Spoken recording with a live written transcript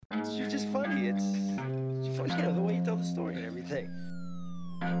you're just funny. It's funny, the way you tell the story and everything.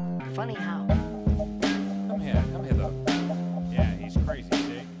 Funny how? Come here though. Yeah, he's crazy,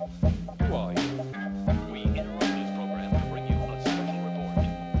 see? Who are you? We interrupt this program to bring you a special report.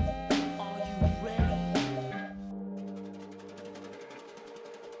 Are you ready?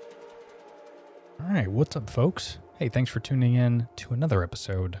 All right, what's up, folks? Hey, thanks for tuning in to another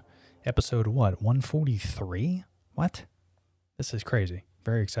episode. Episode what? 143? What? This is crazy.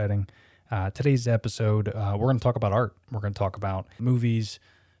 Very exciting. Today's episode, we're going to talk about art. We're going to talk about movies,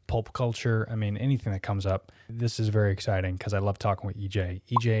 pulp culture. I mean, anything that comes up. This is very exciting because I love talking with EJ.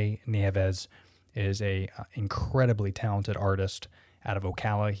 EJ Nieves is a incredibly talented artist out of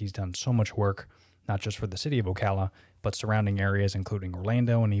Ocala. He's done so much work, not just for the city of Ocala, but surrounding areas, including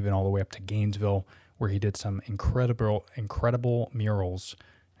Orlando and even all the way up to Gainesville, where he did some incredible murals.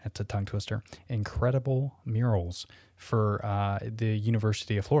 That's a tongue twister. Incredible murals for the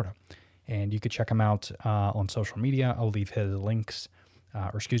University of Florida. And you could check him out on social media. I'll leave his links,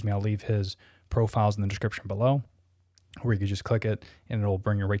 I'll leave his profiles in the description below, where you could just click it and it'll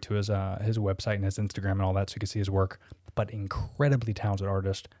bring you right to his website and his Instagram and all that, so you can see his work. But incredibly talented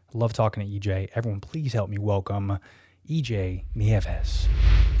artist. Love talking to EJ. Everyone, please help me welcome EJ Nieves.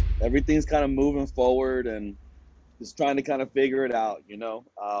 Everything's kind of moving forward and just trying to kind of figure it out,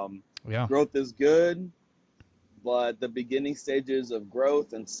 Yeah. Growth is good, but the beginning stages of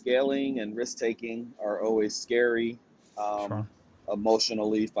growth and scaling and risk taking are always scary, Sure.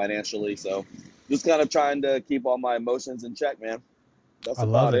 emotionally, financially. So just kind of trying to keep all my emotions in check, man. That's I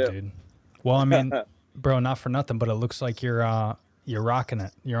about love it, dude. Well, I mean, bro, not for nothing, but it looks like you're rocking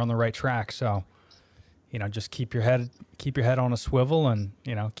it. You're on the right track. So, just keep your head on a swivel and,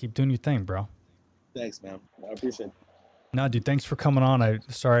 keep doing your thing, bro. Thanks, man. I appreciate it. No, dude, thanks for coming on.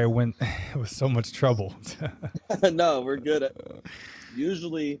 Sorry I went with so much trouble. No, we're good.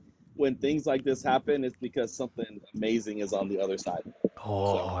 Usually when things like this happen, it's because something amazing is on the other side.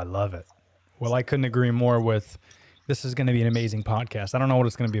 Oh, I love it. Well, I couldn't agree more with, this is going to be an amazing podcast. I don't know what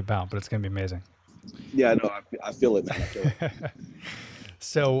it's going to be about, but it's going to be amazing. Yeah, no, I feel it, man. I feel it.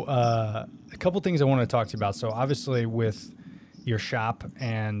 So a couple things I want to talk to you about. So obviously with your shop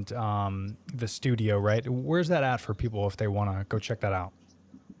and the studio, right? Where's that at for people if they want to go check that out?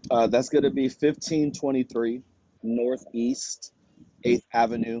 That's going to be 1523 Northeast 8th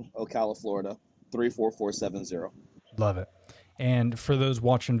Avenue, Ocala, Florida, 34470. Love it. And for those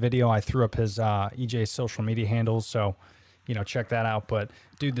watching video, I threw up his EJ's social media handles, so check that out. But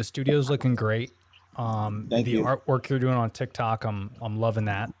dude, the studio's looking great. Thank you. Artwork you're doing on TikTok, I'm loving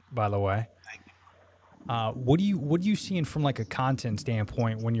that, by the way. What are you seeing from like a content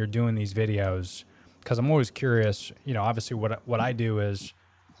standpoint when you're doing these videos? Because I'm always curious. Obviously what I do is,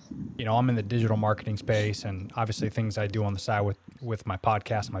 I'm in the digital marketing space, and obviously things I do on the side with my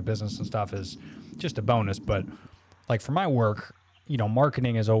podcast, my business and stuff is just a bonus. But like for my work,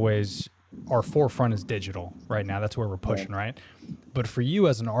 marketing is always, our forefront is digital right now. That's where we're pushing, right? But for you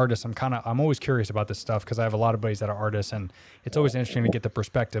as an artist, I'm always curious about this stuff because I have a lot of buddies that are artists, and it's always interesting to get the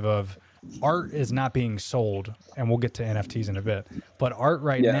perspective of art is not being sold, and we'll get to NFTs in a bit. But art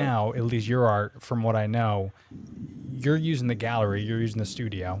right now, at least your art, from what I know, you're using the gallery, you're using the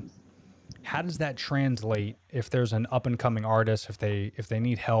studio. How does that translate if there's an up and coming artist, if they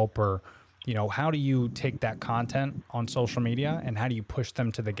need help, or how do you take that content on social media and how do you push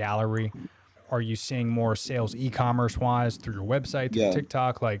them to the gallery? Are you seeing more sales e-commerce wise through your website, through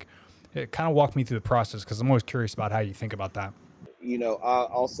TikTok? Like, it kind of walk me through the process because I'm always curious about how you think about that.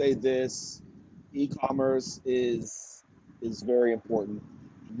 I'll say this: e-commerce is very important.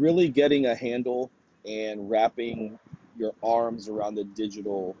 Really getting a handle and wrapping your arms around the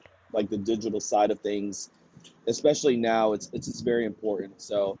digital side of things, especially now, it's just very important.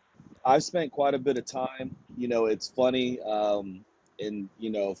 So I've spent quite a bit of time. It's funny, and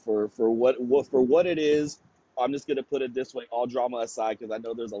for what it is, I'm just gonna put it this way: all drama aside, because I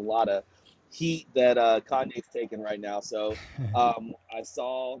know there's a lot of heat that Kanye's taking right now. So I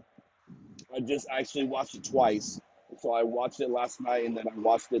just actually watched it twice. So I watched it last night, and then I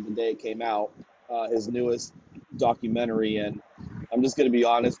watched it the day it came out. His newest documentary, and I'm just gonna be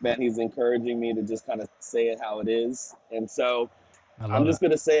honest, man. He's encouraging me to just kind of say it how it is, and so I'm just going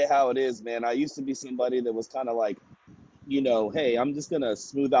to say it how it is, man. I used to be somebody that was kind of like, hey, I'm just going to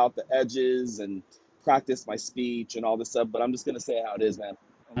smooth out the edges and practice my speech and all this stuff, but I'm just going to say it how it is, man.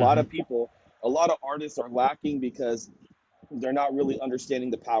 A lot of artists are lacking because they're not really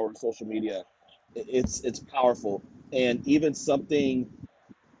understanding the power of social media. It's powerful. And even something,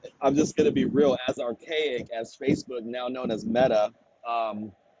 I'm just going to be real, as archaic as Facebook, now known as Meta,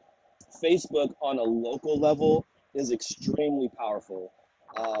 Facebook on a local level is extremely powerful.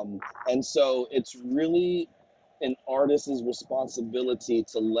 And so it's really an artist's responsibility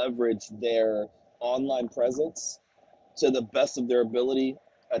to leverage their online presence to the best of their ability,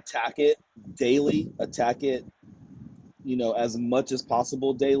 attack it daily, attack it, as much as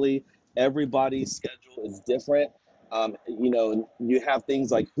possible daily. Everybody's schedule is different. You have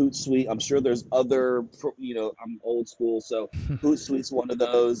things like Hootsuite. I'm sure there's other, I'm old school, so Hootsuite's one of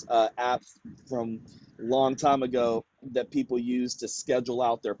those apps from a long time ago that people use to schedule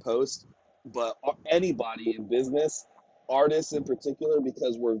out their posts. But anybody in business, artists in particular,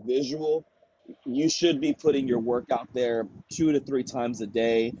 because we're visual, you should be putting your work out there 2 to 3 times a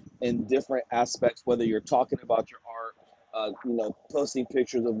day in different aspects, whether you're talking about your art, posting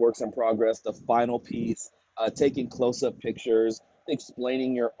pictures of works in progress, the final piece, taking close-up pictures,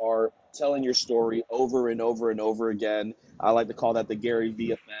 explaining your art, telling your story over and over and over again. I like to call that the Gary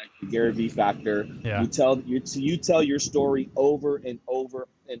V effect, the Gary V factor. Yeah. You tell your story over and over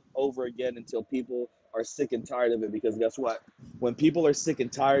and over again until people are sick and tired of it, because guess what? When people are sick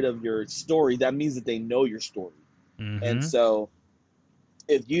and tired of your story, that means that they know your story. Mm-hmm. And so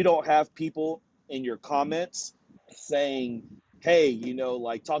if you don't have people in your comments saying, hey,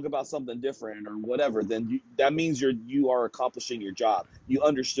 talk about something different or whatever, then that means you are accomplishing your job. You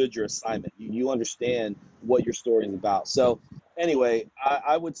understood your assignment. You understand what your story is about. So anyway,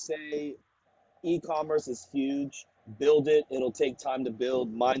 I would say e-commerce is huge. Build it. It'll take time to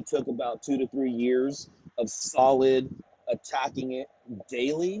build. Mine took about 2 to 3 years of solid attacking it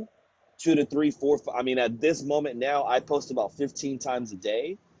daily. 2 to 3, 4, 5. I mean, at this moment now, I post about 15 times a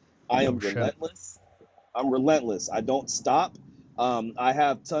day. I am relentless. I'm relentless. I don't stop. I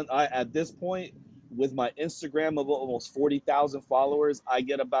have at this point, with my Instagram of almost 40,000 followers, I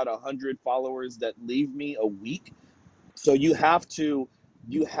get about 100 followers that leave me a week. So you have to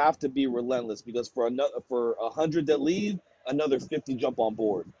be relentless, because for 100 that leave, another 50 jump on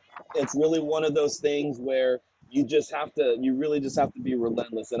board. It's really one of those things where you really just have to be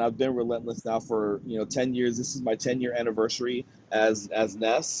relentless. And I've been relentless now for 10 years. This is my 10-year anniversary as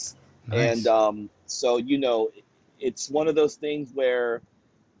Ness. Nice. And so it's one of those things where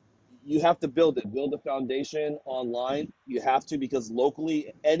you have to build a foundation online. You have to, because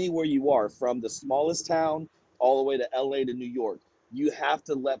locally, anywhere you are, from the smallest town all the way to LA to New York, you have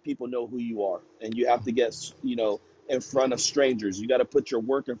to let people know who you are, and you have to get in front of strangers. You got to put your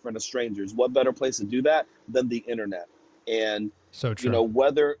work in front of strangers. What better place to do that than the internet? And so true.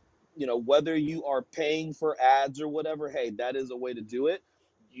 Whether you are paying for ads or whatever, hey, that is a way to do it.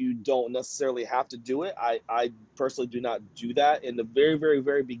 You don't necessarily have to do it. I personally do not do that. In the very, very,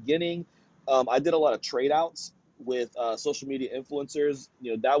 very beginning, I did a lot of trade outs with social media influencers.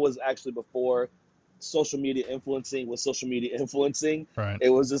 That was actually before social media influencing was social media influencing. Right. It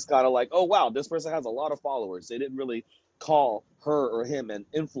was just kind of like, oh, wow, this person has a lot of followers. They didn't really call her or him an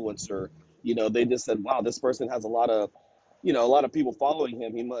influencer. They just said, wow, this person has a lot of people following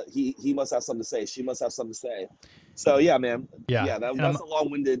him. He must have something to say. She must have something to say. So yeah, man. Yeah. That's a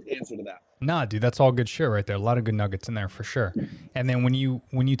long-winded answer to that. Nah, dude, that's all good shit right there. A lot of good nuggets in there for sure. And then when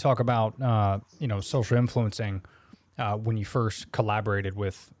you talk about social influencing, when you first collaborated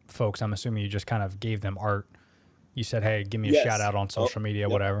with folks, I'm assuming you just kind of gave them art. You said, hey, give me a shout out on social media,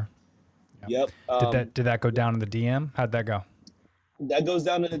 whatever. Yep. Did that go down in the DM? How'd that go? That goes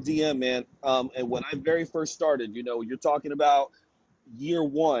down in the DM, man. And when I very first started, you're talking about year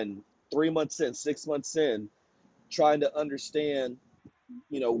 1, 3 months in, 6 months in, trying to understand,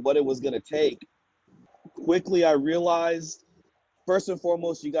 what it was going to take. Quickly, I realized, first and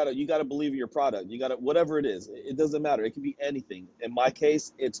foremost, you gotta believe in your product. You gotta, whatever it is, it doesn't matter. It can be anything. In my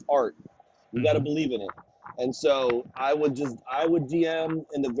case, it's art. You gotta believe in it. And so I would DM.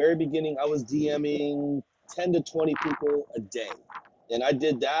 In the very beginning, I was DMing 10 to 20 people a day. And I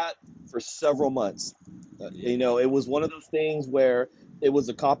did that for several months. It was one of those things where it was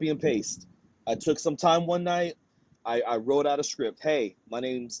a copy and paste. I took some time one night. I wrote out a script. Hey, my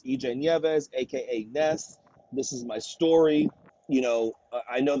name's EJ Nieves, aka Ness. This is my story.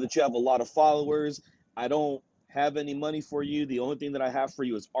 I know that you have a lot of followers. I don't have any money for you. The only thing that I have for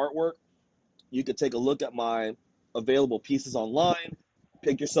you is artwork. You could take a look at my available pieces online,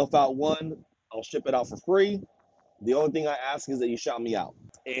 pick yourself out one. I'll ship it out for free. The only thing I ask is that you shout me out.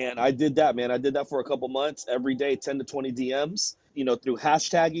 And I did that, man. I did that for a couple months, every day, 10 to 20 DMs, through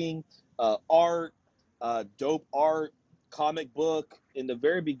hashtagging, art, dope art, comic book. In the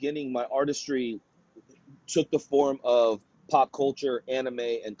very beginning, my artistry took the form of pop culture, anime,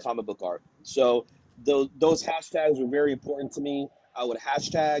 and comic book art. So those hashtags were very important to me. I would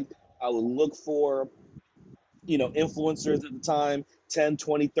hashtag, I would look for, influencers at the time, 10,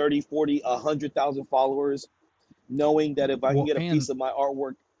 20, 30, 40, 100,000 followers. knowing that if I can Well, get a and piece of my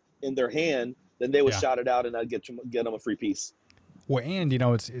artwork in their hand, then they would yeah. shout it out and I'd get them a free piece. Well, and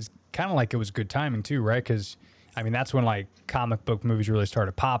it's kind of like it was good timing too, right? Because I mean, that's when like comic book movies really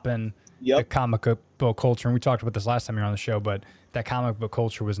started popping. The Yep. comic book culture, and we talked about this last time you were on the show, but that comic book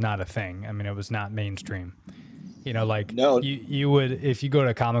culture was not a thing. I mean, it was not mainstream. You know, like No. you would, if you go to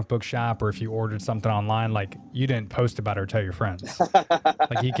a comic book shop or if you ordered something online, like you didn't post about it or tell your friends.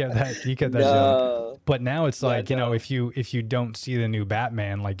 Like you kept that shit. No. But now it's Yeah, like, you know, no. if you don't see the new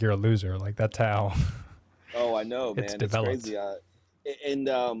Batman, like you're a loser. Like that's how Oh, I know, man. it's It's developed. crazy.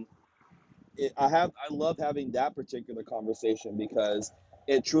 I love having that particular conversation because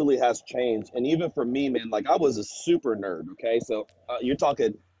it truly has changed. And even for me, man, like I was a super nerd. Okay, so you're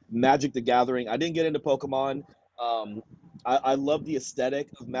talking Magic the Gathering. I didn't get into Pokemon. Um, I love the aesthetic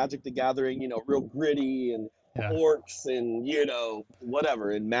of Magic the Gathering. You know, real gritty and Yeah. orcs and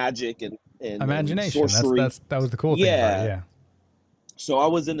whatever and magic and Imagination. sorcery. That was the cool thing about Yeah. it. Yeah. So I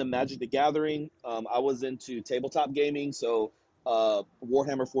was into Magic the Gathering. I was into tabletop gaming. So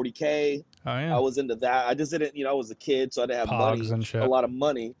Warhammer 40K. Oh I yeah. was into that. I just didn't, I was a kid, so I didn't have Pogs and shit. a lot of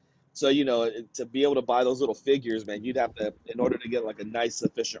money. So, to be able to buy those little figures, man, you'd have to, in order to get like a nice,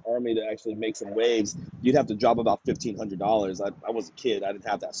 sufficient army to actually make some waves, you'd have to drop about $1,500. I was a kid. I didn't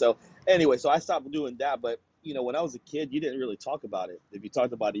have that. So anyway, so I stopped doing that. But, when I was a kid, you didn't really talk about it. If you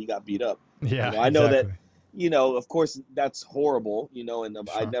talked about it, you got beat up. Yeah. I know that, exactly. of course, that's horrible, and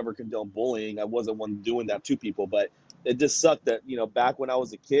I Sure. never condone bullying. I wasn't one doing that to people, but it just sucked that, back when I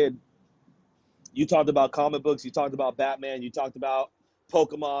was a kid, you talked about comic books, you talked about Batman, you talked about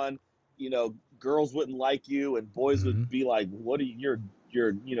Pokemon, girls wouldn't like you and boys Mhm. would be like, what are you,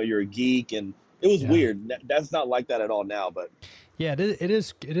 you're a geek. And it was Yeah. weird. That's not like that at all now, but Yeah, it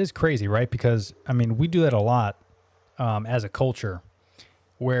is crazy, right? Because I mean, we do that a lot as a culture,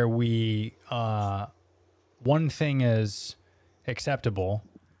 where we one thing is acceptable,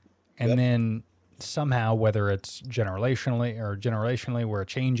 and Yep. then somehow, whether it's generationally, where it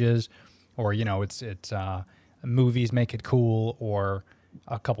changes, or it's movies make it cool, or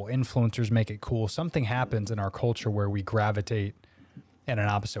a couple influencers make it cool. Something happens in our culture where we gravitate in an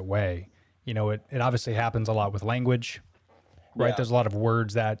opposite way. It obviously happens a lot with language. Right. Yeah. There's a lot of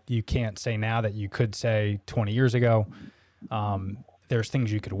words that you can't say now that you could say 20 years ago. There's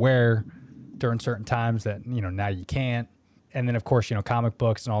things you could wear during certain times that, now you can't. And then of course, comic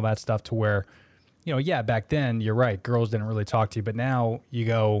books and all that stuff to where, yeah, back then you're right. Girls didn't really talk to you, but now you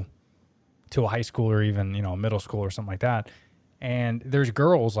go to a high school or even, a middle school or something like that. And there's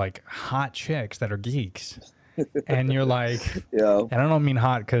girls, like hot chicks that are geeks. And you're like, yeah. and I don't mean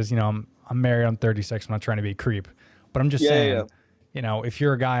hot because, I'm married, I'm 36, I'm not trying to be a creep. But I'm just saying, if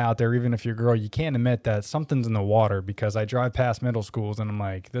you're a guy out there, even if you're a girl, you can't admit that something's in the water, because I drive past middle schools and I'm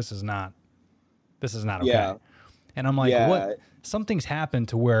like, this is not okay. Yeah. And I'm like, Yeah. what? Something's happened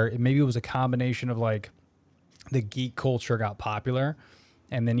to where maybe it was a combination of like the geek culture got popular,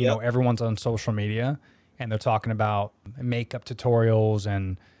 and then, Yep. everyone's on social media and they're talking about makeup tutorials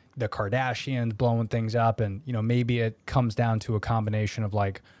and the Kardashians blowing things up. And, maybe it comes down to a combination of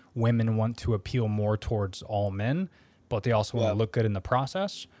like women want to appeal more towards all men, but they also want Yeah. to look good in the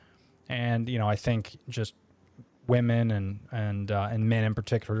process. And, I think just women and men in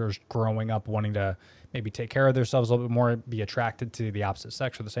particular are growing up wanting to maybe take care of themselves a little bit more, be attracted to the opposite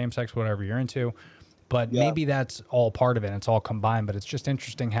sex or the same sex, whatever you're into. But Yeah. maybe that's all part of it. And it's all combined, but it's just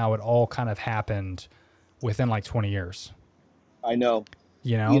interesting how it all kind of happened within like 20 years. I know.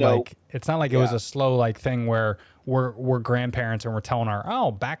 Like it's not like it was Yeah. a slow like thing where we're grandparents and we're telling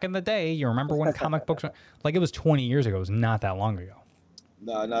back in the day, you remember when comic books were, like it was 20 years ago. It was not that long ago.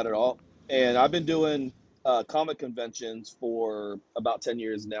 No, not at all. And I've been doing comic conventions for about 10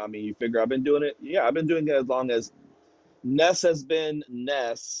 years now. I mean, you figure I've been doing it. Yeah, I've been doing it as long as Ness has been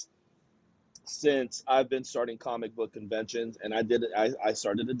Ness since I've been starting comic book conventions. And I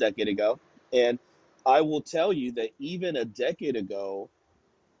started a decade ago. And I will tell you that even a decade ago,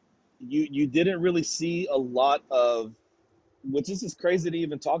 you didn't really see a lot of, which is just crazy to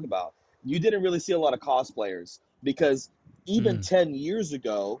even talk about. You didn't really see a lot of cosplayers, because even 10 years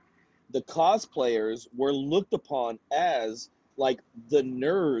ago, the cosplayers were looked upon as like the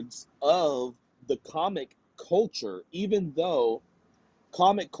nerds of the comic culture. Even though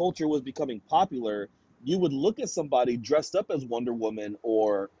comic culture was becoming popular, you would look at somebody dressed up as Wonder Woman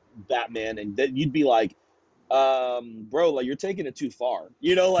or Batman, and then you'd be like, bro, like you're taking it too far.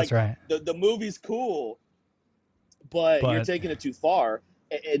 Like That's right. the movie's cool, but you're taking it too far.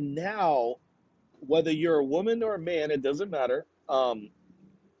 And now, whether you're a woman or a man, it doesn't matter.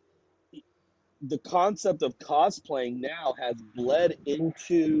 The concept of cosplaying now has bled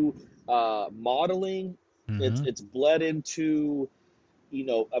into modeling It's bled into,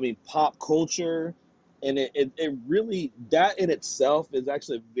 I mean, pop culture, and it really, that in itself is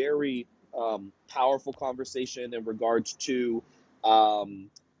actually a very powerful conversation in regards to um,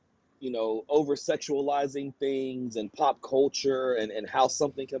 over sexualizing things and pop culture, and how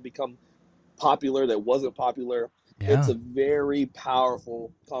something can become popular that wasn't popular. It's Yeah. a very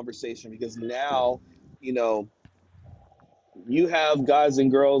powerful conversation because now, you know, you have guys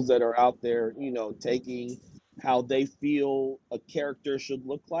and girls that are out there, taking how they feel a character should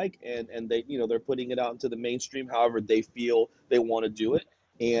look like, and they, they're putting it out into the mainstream however they feel they want to do it.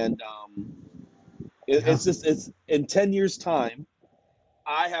 And Yeah. it's in 10 years time,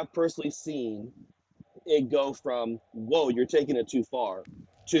 I have personally seen it go from, whoa, you're taking it too far,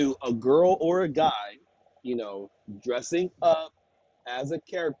 to a girl or a guy, you know, dressing up as a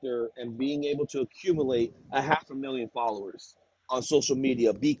character and being able to accumulate 500,000 followers on social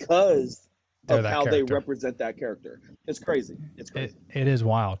media because They're of that how they character. represent that character. It's crazy. It's It, crazy. it is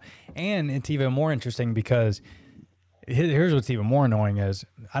wild. And it's even more interesting because here's what's even more annoying is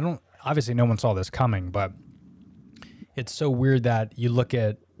obviously no one saw this coming, but it's so weird that you look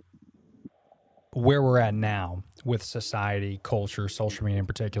at where we're at now with society, culture, social media in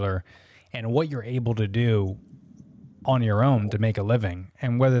particular, and what you're able to do on your own to make a living.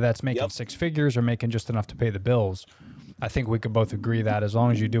 And whether that's making Yep. six figures or making just enough to pay the bills, I think we could both agree that as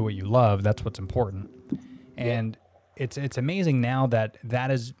long as you do what you love, that's what's important. And it's amazing now that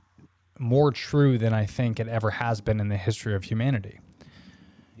that is more true than I think it ever has been in the history of humanity.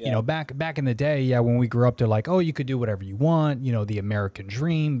 Yeah. You know, back in the day, yeah, when we grew up, they're like, oh, you could do whatever you want, you know, the American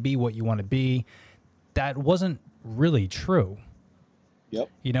dream, be what you want to be. That wasn't really true. Yep.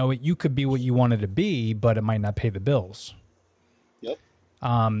 You know, you could be what you wanted to be, but it might not pay the bills. Yep.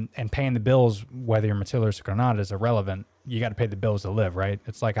 And paying the bills, whether you're materialistic or not, is irrelevant. You got to pay the bills to live, right?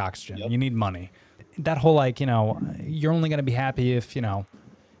 It's like oxygen. Yep. You need money. That whole, like, you know, you're only going to be happy if, you know,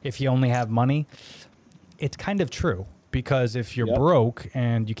 if you only have money. It's kind of true, because if you're Yep. broke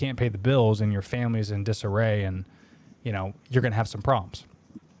and you can't pay the bills and your family's in disarray, and, you know, you're going to have some problems.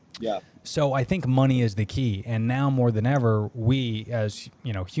 Yeah. So I think money is the key. And now more than ever, we as,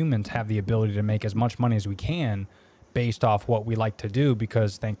 you know, humans have the ability to make as much money as we can based off what we like to do,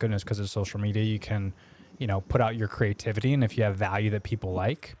 because thank goodness, because of social media, you can, you know, put out your creativity. And if you have value that people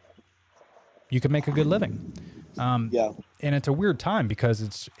like, you can make a good living. Yeah. And it's a weird time because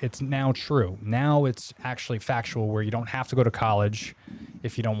it's now true. Now it's actually factual, where you don't have to go to college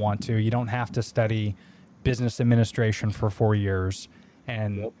if you don't want to. You don't have to study business administration for 4 years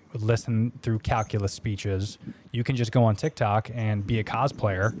and Yep. listen through calculus speeches. You can just go on TikTok and be a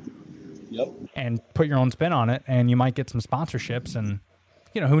cosplayer Yep. and put your own spin on it, and you might get some sponsorships. And,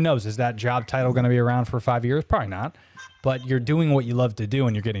 you know, who knows? Is that job title going to be around for 5 years? Probably not. But you're doing what you love to do,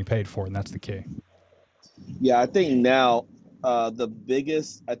 and you're getting paid for it, and that's the key. Yeah, I think now the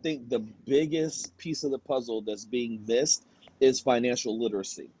biggest piece of the puzzle that's being missed is financial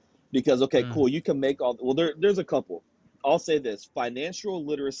literacy. Because okay, cool, you can make all, well, there's a couple. I'll say this: financial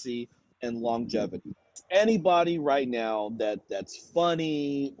literacy and longevity. Anybody right now that's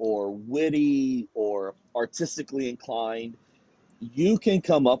funny or witty or artistically inclined, you can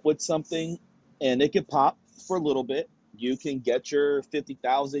come up with something and it can pop for a little bit. You can get your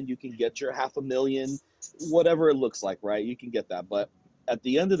 50,000, you can get your 500,000, whatever it looks like, right? You can get that. But at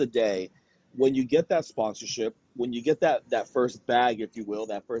the end of the day, when you get that sponsorship, when you get that first bag, if you will,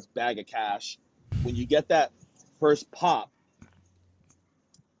 that first bag of cash, when you get that first pop,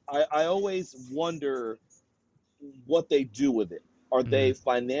 I always wonder what they do with it. Are they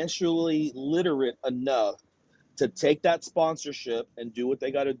financially literate enough to take that sponsorship and do what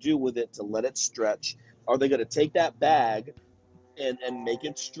they got to do with it to let it stretch? Are they going to take that bag and make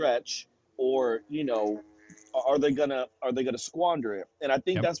it stretch, or are they gonna squander it? And I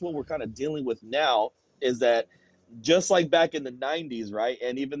think Yep. that's what we're kind of dealing with now, is that just like back in the 90s, right,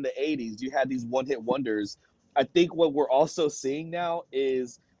 and even the 80s, you had these one-hit wonders. I think what we're also seeing now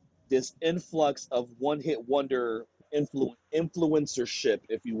is this influx of one-hit wonder influencership,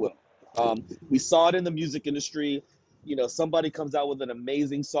 if you will. We saw it in the music industry. Somebody comes out with an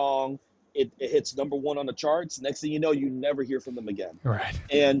amazing song, it hits #1 on the charts. Next thing you know, you never hear from them again. Right.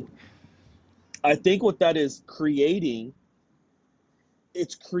 And I think what that is creating,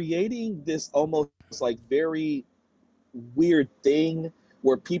 it's creating this almost like very weird thing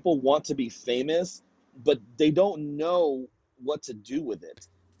where people want to be famous, but they don't know what to do with it.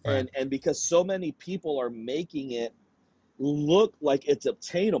 Right. And because so many people are making it look like it's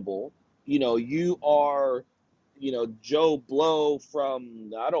obtainable, you are, Joe Blow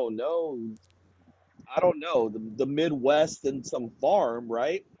from, I don't know, the Midwest and some farm,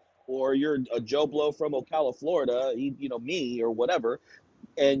 right? or you're a Joe Blow from Ocala, Florida, me or whatever,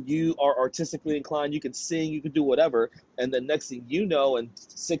 and you are artistically inclined, you can sing, you can do whatever, and the next thing you know, in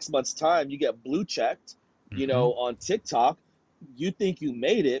 6 months' time, you get blue checked, on TikTok. You think you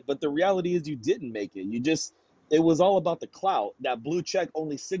made it, but the reality is you didn't make it. It was all about the clout. That blue check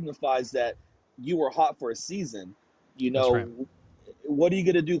only signifies that you were hot for a season. That's right. What are you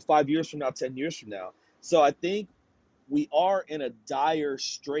going to do 5 years from now, 10 years from now? So I think we are in a dire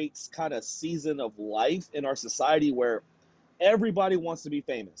straits kind of season of life in our society where everybody wants to be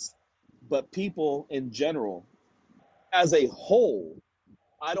famous, but people in general, as a whole,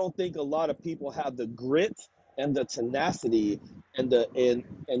 I don't think a lot of people have the grit and the tenacity and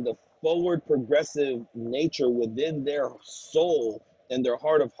the forward progressive nature within their soul and their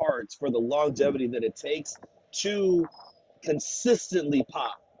heart of hearts for the longevity that it takes to consistently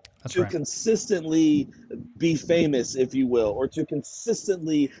pop, That's to right. consistently be famous, if you will, or to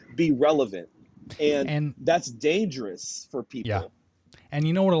consistently be relevant. And that's dangerous for people. Yeah. And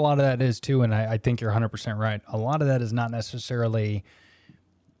you know what a lot of that is too, and I think you're 100% right. A lot of that is not necessarily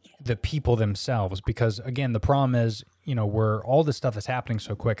the people themselves, because again, the problem is, where all this stuff is happening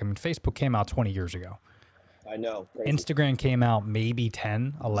so quick. I mean, Facebook came out 20 years ago. I know. Crazy. Instagram came out maybe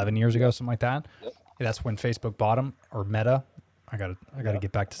 10, 11 years ago, something like that. Yep. That's when Facebook bought them, or Meta. I gotta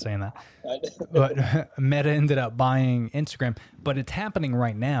get back to saying that. But Meta ended up buying Instagram. But it's happening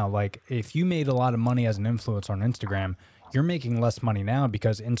right now. Like, if you made a lot of money as an influencer on Instagram, you're making less money now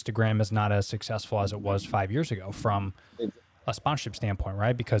because Instagram is not as successful as it was 5 years ago from a sponsorship standpoint,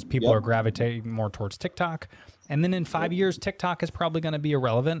 right? Because people are gravitating more towards TikTok. And then in 5 years, TikTok is probably going to be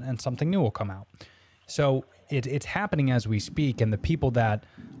irrelevant and something new will come out. So it's happening as we speak, and the people that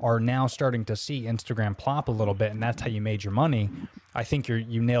are now starting to see Instagram plop a little bit, and that's how you made your money, I think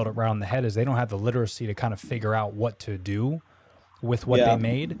you nailed it right on the head, is they don't have the literacy to kind of figure out what to do with what they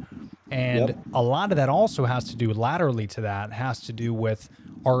made. And a lot of that also has to do, laterally to that, has to do with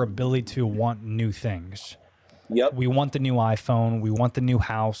our ability to want new things. We want the new iPhone. We want the new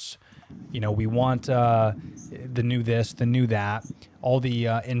house. We want the new this, the new that. All the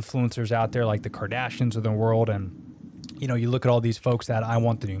influencers out there like the Kardashians of the world. And, you look at all these folks that I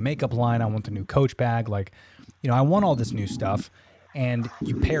want the new makeup line. I want the new Coach bag. Like, I want all this new stuff. And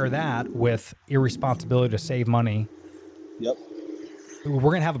you pair that with irresponsibility to save money. We're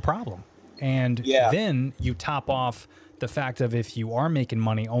going to have a problem. And then you top off the fact of, if you are making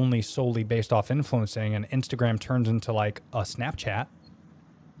money only solely based off influencing, and Instagram turns into like a Snapchat.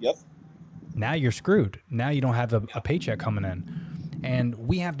 Now you're screwed. Now you don't have a paycheck coming in. And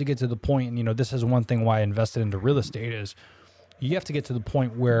we have to get to the point, and this is one thing why I invested into real estate, is you have to get to the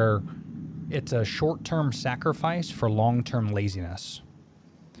point where it's a short-term sacrifice for long-term laziness.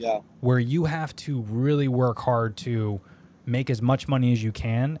 Where you have to really work hard to make as much money as you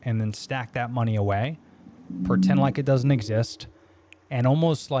can and then stack that money away, pretend like it doesn't exist. And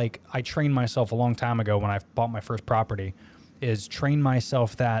almost like I trained myself a long time ago when I bought my first property, is train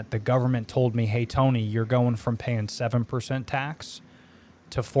myself that the government told me, hey, Tony, you're going from paying 7% tax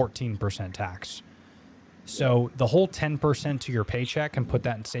to 14% tax. So the whole 10% to your paycheck and put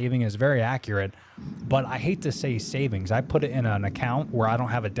that in saving is very accurate. But I hate to say savings. I put it in an account where I don't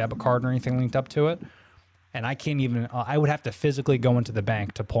have a debit card or anything linked up to it. And I can't even, I would have to physically go into the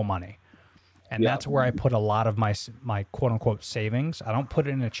bank to pull money. And that's where I put a lot of my quote unquote savings. I don't put it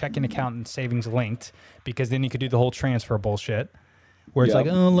in a checking account and savings linked, because then you could do the whole transfer bullshit where it's like,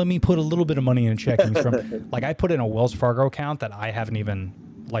 oh, let me put a little bit of money in checkings from, like I put in a Wells Fargo account that I haven't even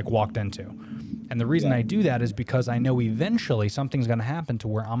like walked into. And the reason I do that is because I know eventually something's going to happen to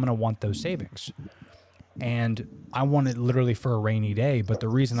where I'm going to want those savings. And I want it literally for a rainy day. But the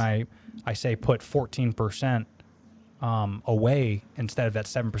reason I say put 14% away instead of that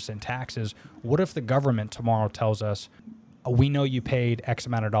 7% taxes, what if the government tomorrow tells us, we know you paid X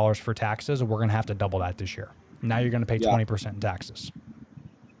amount of dollars for taxes, and we're going to have to double that this year. Now you're going to pay 20% in taxes.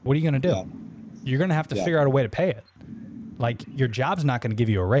 What are you going to do? You're going to have to figure out a way to pay it. Like, your job's not going to give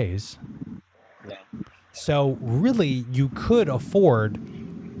you a raise. So really, you could afford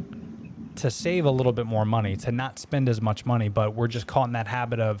to save a little bit more money, to not spend as much money, but we're just caught in that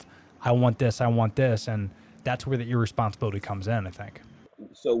habit of, I want this, and that's where the irresponsibility comes in, I think.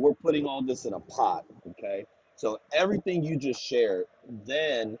 So we're putting all this in a pot, okay? So everything you just shared,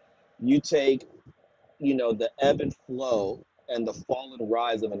 then you take, the ebb and flow and the fall and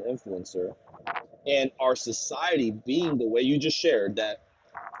rise of an influencer, and our society being the way you just shared, that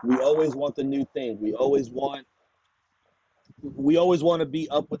we always want the new thing. We always want to be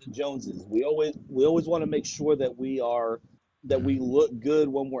up with the Joneses. We always want to make sure that we are that we look good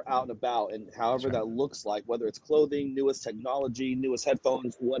when we're out and about, and however right. that looks like, whether it's clothing, newest technology, newest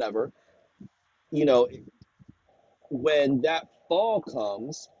headphones, whatever, you know, when that fall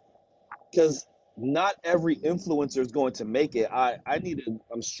comes, because not every influencer is going to make it.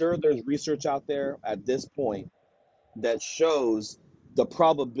 I'm sure there's research out there at this point that shows the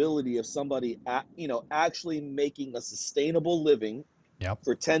probability of somebody, actually making a sustainable living Yep.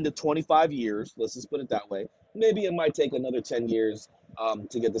 for 10 to 25 years. Let's just put it that way. Maybe it might take another 10 years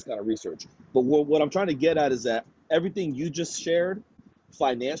to get this kind of research. But what I'm trying to get at is that everything you just shared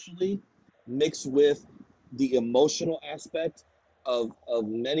financially mixed with the emotional aspect of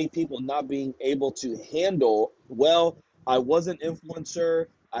many people not being able to handle, well, I was an influencer.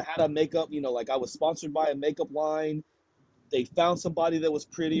 I had a makeup, like I was sponsored by a makeup line. They found somebody that was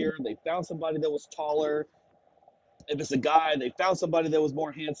prettier. They found somebody that was taller. If it's a guy, they found somebody that was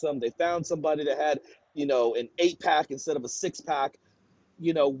more handsome. They found somebody that had, an 8-pack instead of a 6-pack,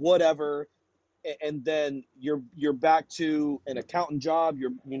 whatever. And then you're back to an accountant job.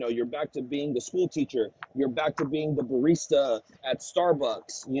 You're back to being the school teacher. You're back to being the barista at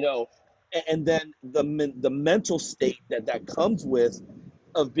Starbucks, and then the mental state that comes with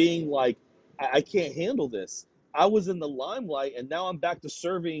of being like, I can't handle this. I was in the limelight and now I'm back to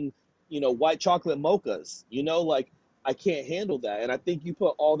serving, white chocolate mochas, like I can't handle that. And I think you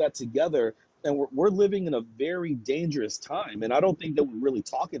put all that together and we're living in a very dangerous time. And I don't think that we're really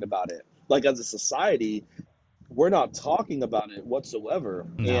talking about it. Like as a society, we're not talking about it whatsoever.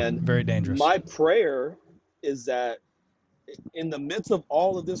 No, And very dangerous. my prayer is that in the midst of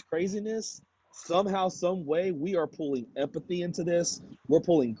all of this craziness, somehow, some way, we are pulling empathy into this. We're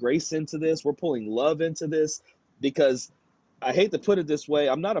pulling grace into this. We're pulling love into this. Because I hate to put it this way,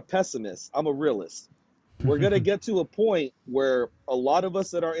 I'm not a pessimist. I'm a realist. We're going to get to a point where a lot of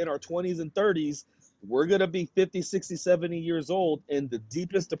us that are in our 20s and 30s, we're going to be 50, 60, 70 years old in the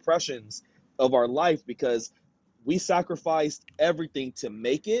deepest depressions of our life because we sacrificed everything to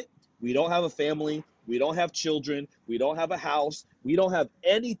make it. We don't have a family. We don't have children. We don't have a house. We don't have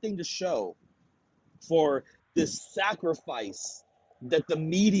anything to show for this sacrifice that the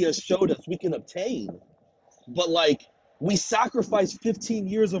media showed us we can obtain. But like, we sacrificed 15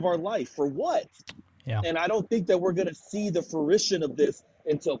 years of our life for what? Yeah. And I don't think that we're going to see the fruition of this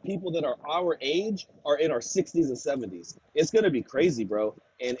until people that are our age are in our 60s and 70s. It's going to be crazy, bro.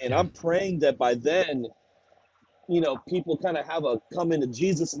 And I'm praying that by then, people kind of have a come into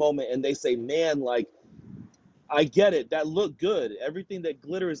Jesus moment and they say, man, like, I get it. That looked good. Everything that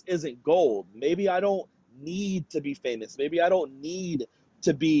glitters isn't gold. Maybe I don't need to be famous. Maybe I don't need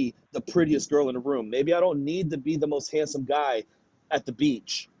to be the prettiest girl in the room. Maybe I don't need to be the most handsome guy at the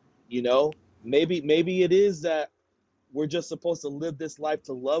beach. Maybe it is that we're just supposed to live this life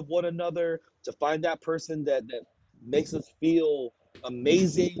to love one another, to find that person that makes us feel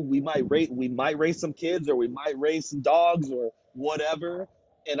amazing. We might raise some kids or we might raise some dogs or whatever.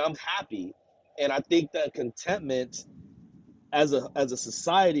 And I'm happy. And I think that contentment as a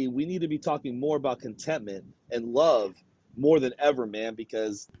society, we need to be talking more about contentment and love more than ever, man,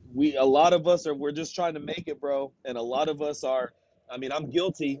 because a lot of us we're just trying to make it, bro. And a lot of us are, I'm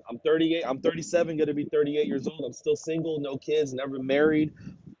guilty. I'm 38, I'm 37, going to be 38 years old. I'm still single, no kids, never married.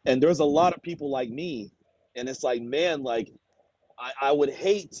 And there's a lot of people like me. And it's like, man, like I would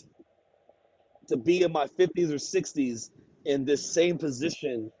hate to be in my 50s or 60s in this same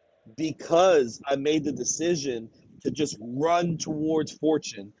position because I made the decision to just run towards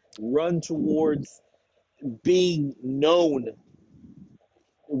fortune, run towards being known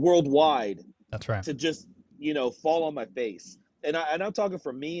worldwide. That's right. To just, fall on my face. And I'm talking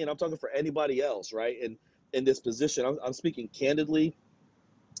for me and I'm talking for anybody else, right? And in this position, I'm speaking candidly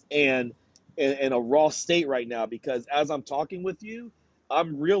and in a raw state right now, because as I'm talking with you,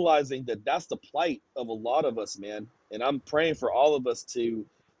 I'm realizing that that's the plight of a lot of us, man. And I'm praying for all of us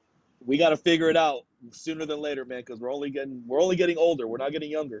we got to figure it out sooner than later, man, because we're only getting older. We're not getting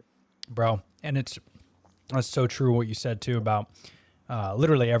younger. Bro. And that's so true what you said too about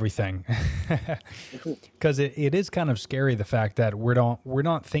literally everything, because it is kind of scary, the fact that we're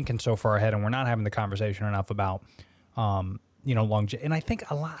not thinking so far ahead and we're not having the conversation enough about, longevity. And I think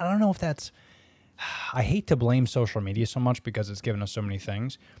a lot, I don't know if that's, I hate to blame social media so much because it's given us so many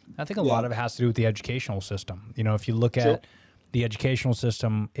things. I think a lot of it has to do with the educational system. If you look at the educational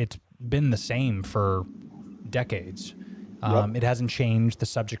system, it's been the same for decades. It hasn't changed. The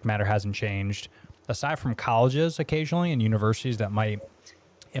subject matter hasn't changed. Aside from colleges occasionally and universities that might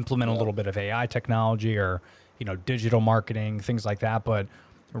implement a little bit of AI technology or, digital marketing, things like that. But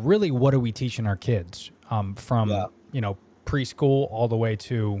really, what are we teaching our kids from, preschool all the way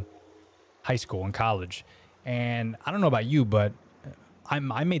to high school and college? And I don't know about you, but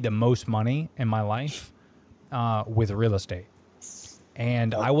I made the most money in my life with real estate.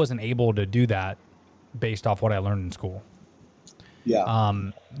 And I wasn't able to do that based off what I learned in school. Yeah.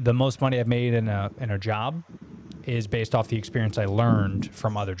 The most money I've made in a job is based off the experience I learned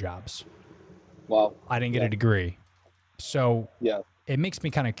from other jobs. Well, I didn't get a degree. So yeah. it makes me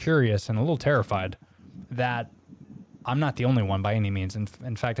kind of curious and a little terrified that I'm not the only one by any means.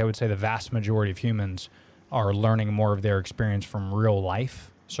 In fact, I would say the vast majority of humans are learning more of their experience from real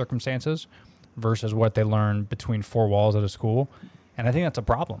life circumstances versus what they learn between four walls at a school. And I think that's a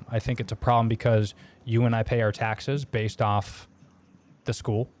problem. I think it's a problem because you and I pay our taxes based off the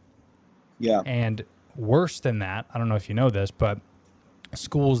school. Yeah. And worse than that, I don't know if you know this, but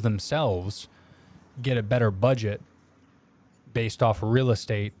schools themselves get a better budget based off real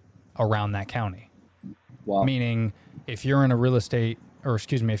estate around that county. Wow. Meaning, if you're in a real estate, or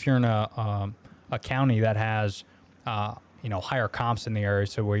excuse me, if you're in a county that has, higher comps in the area,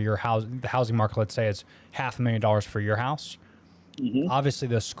 so where the housing market, let's say it's $500,000 for your house, obviously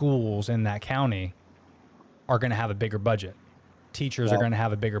the schools in that county are going to have a bigger budget. Teachers are going to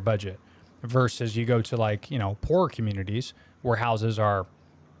have a bigger budget versus you go to poorer communities where houses are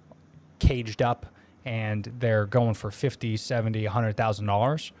caged up and they're going for $50,000, $70,000,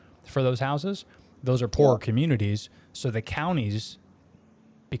 $100,000 for those houses. Those are poorer communities. So the counties,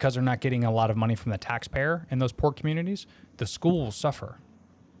 because they're not getting a lot of money from the taxpayer in those poor communities, the schools suffer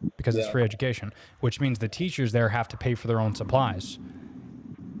because it's free education, which means the teachers there have to pay for their own supplies.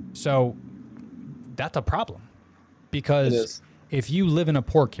 So that's a problem because if you live in a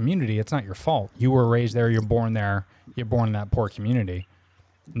poor community, it's not your fault. You were raised there, you're born there, you're born in that poor community.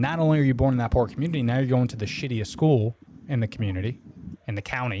 Not only are you born in that poor community, now you're going to the shittiest school in the community, in the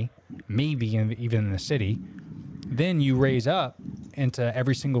county, maybe even in the city. Then you raise up into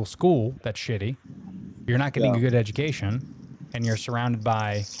every single school that's shitty. You're not getting a good education, and you're surrounded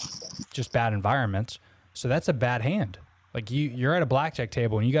by just bad environments. So that's a bad hand. Like you're at a blackjack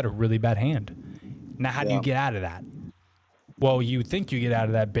table and you got a really bad hand. Now, how do you get out of that? Well, you think you get out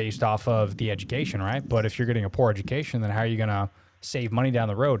of that based off of the education, right? But if you're getting a poor education, then how are you going to save money down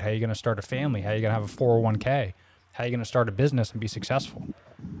the road? How are you going to start a family? How are you going to have a 401k? How are you going to start a business and be successful?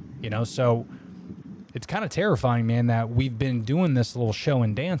 So it's kind of terrifying, man, that we've been doing this little show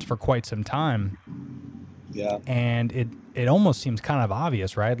and dance for quite some time. Yeah. And it almost seems kind of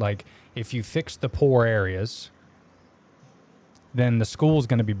obvious, right? Like if you fix the poor areas, then the school's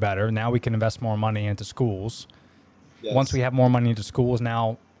going to be better. Now we can invest more money into schools. Yes. Once we have more money into schools,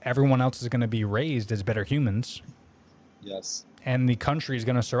 now everyone else is going to be raised as better humans. Yes. And the country is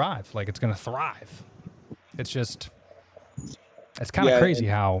going to survive. Like it's going to thrive. It's kind of crazy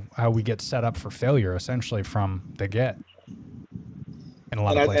how we get set up for failure essentially from the get in a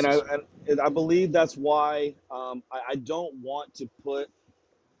lot of places. And I believe that's why I don't want to put.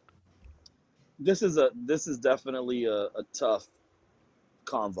 This is definitely a tough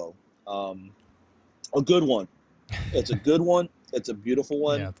convo. A good one. It's a good one. It's a beautiful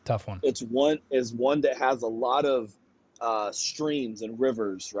one. Yeah, tough one. It's one that has a lot of streams and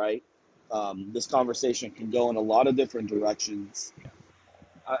rivers, right? This conversation can go in a lot of different directions.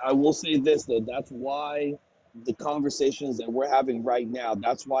 I will say this, though. That's why the conversations that we're having right now,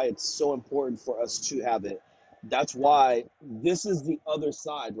 that's why it's so important for us to have it. That's why this is the other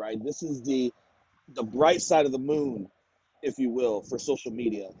side, right? This is the bright side of the moon, if you will, for social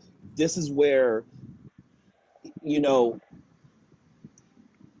media. This is where,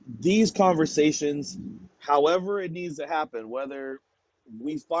 these conversations, however it needs to happen, whether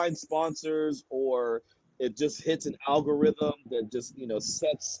we find sponsors or it just hits an algorithm that just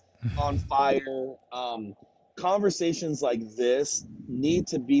sets on fire, conversations like this need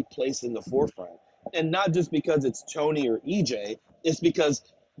to be placed in the forefront. And not just because it's Tony or EJ, it's because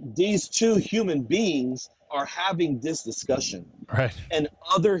these two human beings are having this discussion, right? And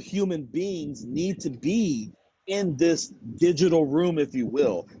other human beings need to be in this digital room, if you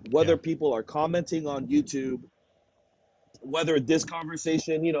will, whether people are commenting on YouTube, whether this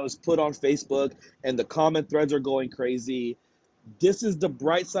conversation, is put on Facebook and the comment threads are going crazy. This is the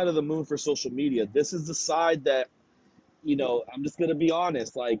bright side of the moon for social media. This is the side that, I'm just going to be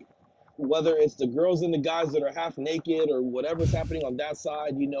honest, like whether it's the girls and the guys that are half naked or whatever's happening on that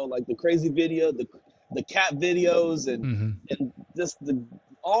side, like the crazy video, the cat videos and just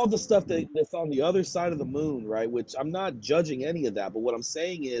all the stuff that's on the other side of the moon, right? Which I'm not judging any of that. But what I'm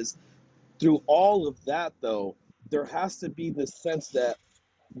saying is through all of that, though, there has to be this sense that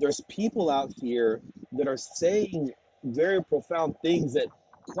there's people out here that are saying very profound things that,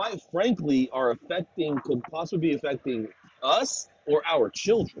 quite frankly, could possibly be affecting us or our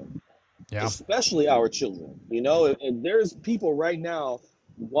children. Yeah. especially our children. You know, and there's people right now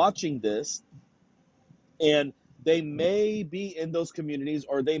watching this, and they may be in those communities,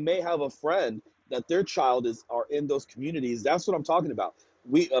 or they may have a friend that their child are in those communities. That's what I'm talking about.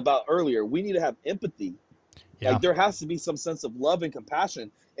 About earlier, we need to have empathy. Yeah. Like, there has to be some sense of love and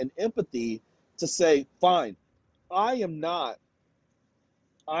compassion and empathy to say, fine, I am not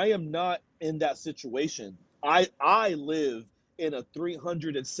in that situation. I live in a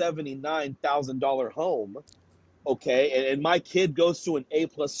 $379,000 home, okay, and my kid goes to an A+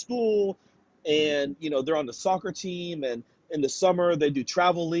 school, and you know, they're on the soccer team, and in the summer they do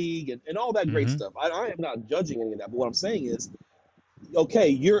travel league and all that great Mhm. stuff. I am not judging any of that, but what I'm saying is, okay,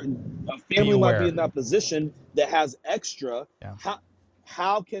 a Be family might be aware. in that position that has extra. Yeah.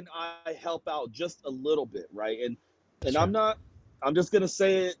 How can I help out just a little bit, right? And That's I'm right. not. I'm just gonna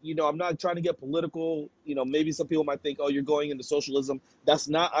say it. You know, I'm not trying to get political. You know, maybe some people might think, oh, you're going into socialism. That's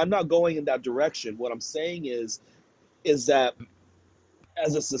not. I'm not going in that direction. What I'm saying is that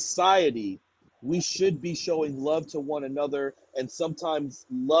as a society, we should be showing love to one another, and sometimes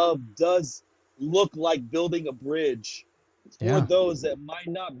love does look like building a bridge for Yeah. those that might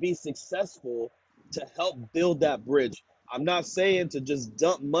not be successful, to help build that bridge. I'm not saying to just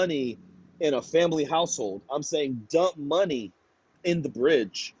dump money in a family household. I'm saying dump money in the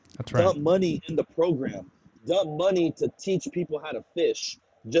bridge, That's right. dump money in the program, dump money to teach people how to fish.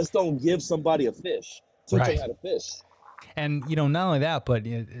 Just don't give somebody a fish. Teach Right. them how to fish. And, you know, not only that, but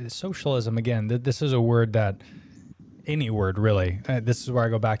socialism, again, this is a word that, any word really, this is where I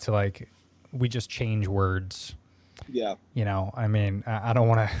go back to, like, we just change words. Yeah. You know, I mean, I don't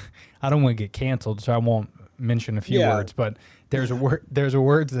want to, I don't want to get canceled, so I won't mention a few Yeah. words, but there's a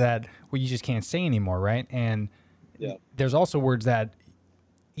words that you just can't say anymore, right? And Yeah. there's also words that,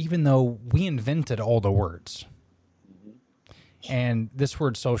 even though we invented all the words, and this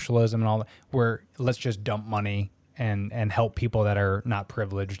word socialism and all that, where let's just dump money and help people that are not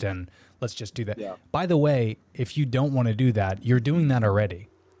privileged, and let's just do that. Yeah. By the way, if you don't want to do that, you're doing that already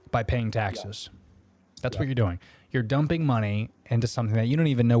by paying taxes. That's what you're doing. You're dumping money into something that you don't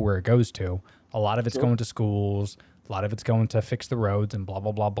even know where it goes to. A lot of it's Sure. going to schools. A lot of it's going to fix the roads and blah,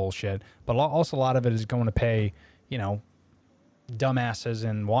 blah, blah bullshit. But also a lot of it is going to pay, you know, dumbasses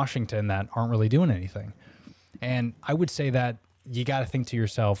in Washington that aren't really doing anything. And I would say that you got to think to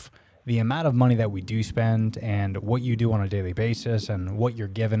yourself, the amount of money that we do spend and what you do on a daily basis and what you're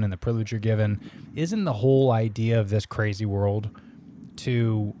given and the privilege you're given, isn't the whole idea of this crazy world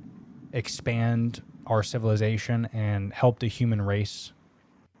to expand our civilization and help the human race,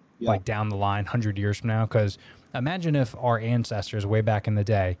 like down the line 100 years from now? Because imagine if our ancestors way back in the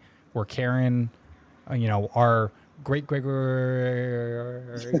day were carrying, you know, our great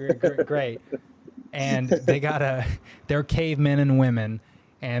and they got they're cavemen and women,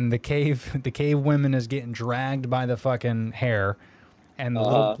 and the cave women is getting dragged by the fucking hair, and the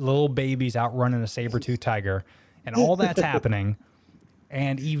little babies outrunning a saber-toothed tiger, and all that's happening.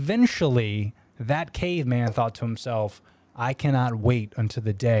 And eventually that caveman thought to himself, I cannot wait until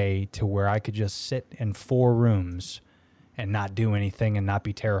the day to where I could just sit in 4 rooms and not do anything and not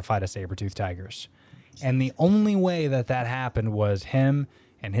be terrified of saber-toothed tigers. And the only way that happened was him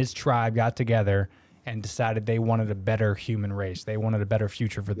and his tribe got together and decided they wanted a better human race. They wanted a better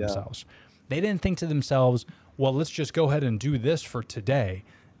future for themselves. They didn't think to themselves, well, let's just go ahead and do this for today.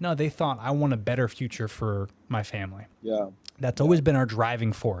 No, they thought, I want a better future for my family. Yeah. That's always been our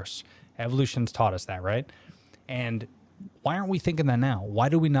driving force. Evolution's taught us that, right? And why aren't we thinking that now? Why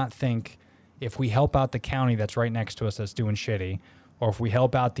do we not think, if we help out the county that's right next to us that's doing shitty, or if we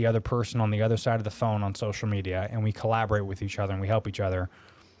help out the other person on the other side of the phone on social media, and we collaborate with each other and we help each other,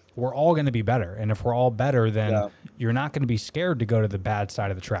 we're all going to be better. And if we're all better, then you're not going to be scared to go to the bad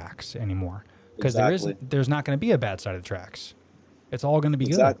side of the tracks anymore. Because there's not going to be a bad side of the tracks. It's all going to be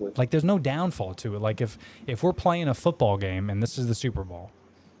good. Like, there's no downfall to it. Like, if we're playing a football game and this is the Super Bowl,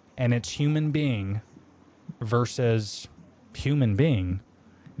 and it's human being versus human being,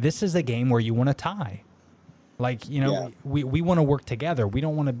 this is a game where you want to tie. Like, you know, we want to work together. We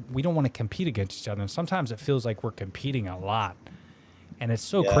don't want to compete against each other. And sometimes it feels like we're competing a lot. And it's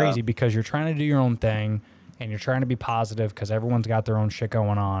so crazy because you're trying to do your own thing and you're trying to be positive because everyone's got their own shit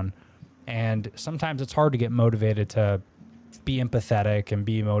going on. And sometimes it's hard to get motivated to be empathetic and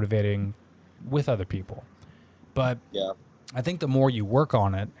be motivating with other people. But I think the more you work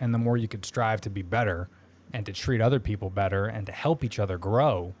on it and the more you could strive to be better and to treat other people better and to help each other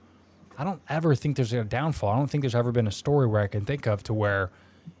grow, I don't ever think there's a downfall. I don't think there's ever been a story where I can think of to where,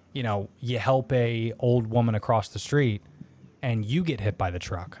 you know, you help a old woman across the street and you get hit by the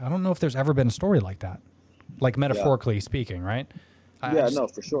truck. I don't know if there's ever been a story like that, like metaphorically speaking, right? I Yeah, just, no,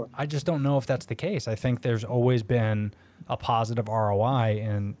 for sure. I just don't know if that's the case. I think there's always been a positive ROI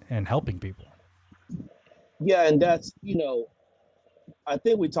in helping people. Yeah, and that's, I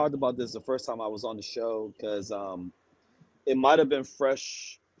think we talked about this the first time I was on the show because it might have been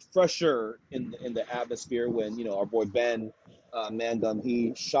fresher in the atmosphere when our boy Ben Mandum,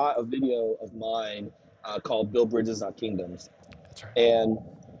 he shot a video of mine called "Build Bridges Not Kingdoms," That's right. and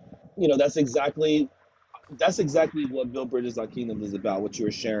that's exactly what "Build Bridges Not Kingdoms" is about. What you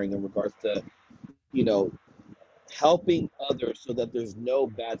were sharing in regards to you know helping others so that there's no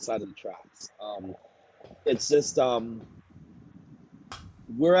bad side of the tracks. It's just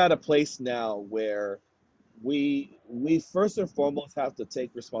we're at a place now where we first and foremost have to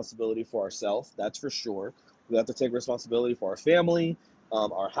take responsibility for ourselves. That's for sure. We have to take responsibility for our family,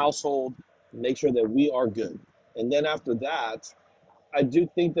 our household, make sure that we are good. And then after that, I do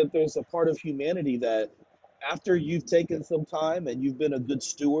think that there's a part of humanity that after you've taken some time and you've been a good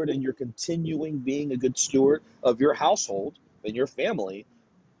steward and you're continuing being a good steward of your household and your family,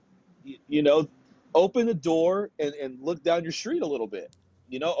 you know, open the door and look down your street a little bit.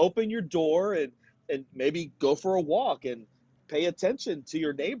 Open your door and maybe go for a walk and pay attention to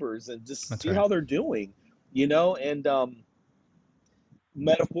your neighbors and just That's see right. how they're doing, and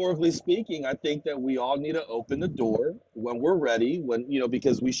metaphorically speaking, I think that we all need to open the door when we're ready,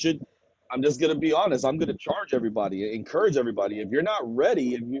 because we should. I'm just going to be honest. I'm going to charge everybody, encourage everybody. If you're not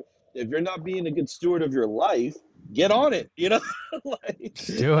ready, if you're not being a good steward of your life, get on it. Like,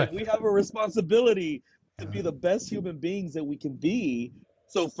 Just do it. we have a responsibility to be the best human beings that we can be.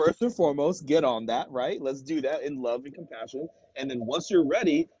 So first and foremost, get on that, right? Let's do that in love and compassion. And then once you're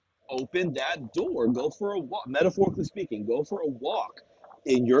ready, open that door. Go for a walk. Metaphorically speaking, go for a walk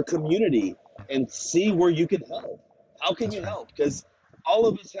in your community and see where you can help. How can That's you right. help? Because all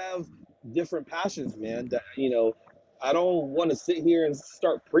of us have different passions, man. That, I don't want to sit here and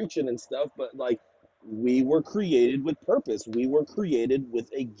start preaching and stuff, but like we were created with purpose. We were created with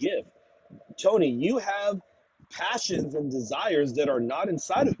a gift. Tony, you have passions and desires that are not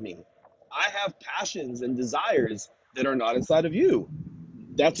inside of me. I have passions and desires that are not inside of you.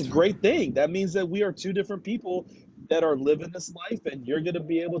 That's a great thing. That means that we are two different people that are living this life, and you're going to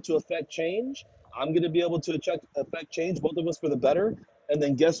be able to affect change. I'm going to be able to affect change, both of us for the better. And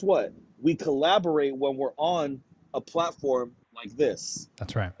then guess what? We collaborate when we're on a platform like this.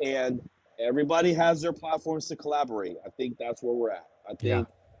 That's right. And everybody has their platforms to collaborate. I think that's where we're at. I think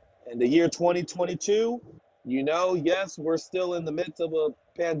in the year 2022, yes, we're still in the midst of a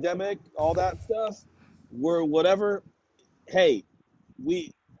pandemic, all that stuff. We're whatever. Hey,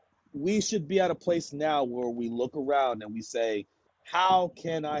 we should be at a place now where we look around and we say, how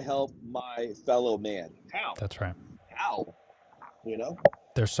can I help my fellow man? That's right. How?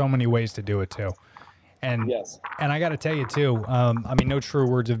 There's so many ways to do it too. And Yes. and I got to tell you too, no true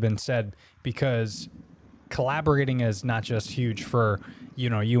words have been said, because collaborating is not just huge for,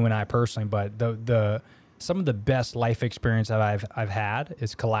 you and I personally, but the some of the best life experience that I've had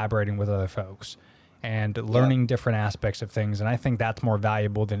is collaborating with other folks and learning different aspects of things. And I think that's more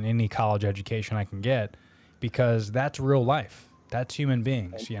valuable than any college education I can get, because that's real life. That's human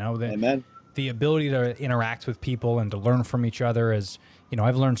beings, Amen. The ability to interact with people and to learn from each other is,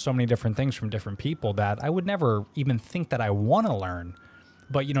 I've learned so many different things from different people that I would never even think that I want to learn.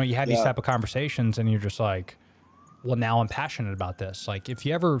 But, you have these type of conversations and you're just like, well, now I'm passionate about this. Like, if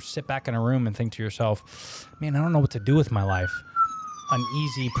you ever sit back in a room and think to yourself, man, I don't know what to do with my life, an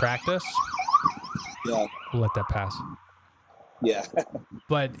easy practice, Yeah. we'll let that pass. Yeah.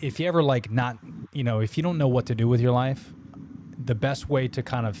 But if you ever if you don't know what to do with your life, the best way to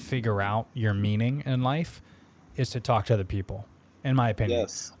kind of figure out your meaning in life is to talk to other people, in my opinion.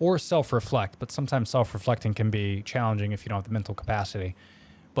 Yes. Or self-reflect. But sometimes self-reflecting can be challenging if you don't have the mental capacity.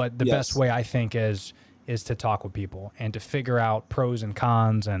 But the best way, I think, is to talk with people and to figure out pros and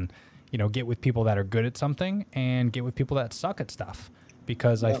cons and, get with people that are good at something and get with people that suck at stuff.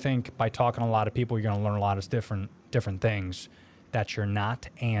 Because I think by talking to a lot of people, you're going to learn a lot of different things that you're not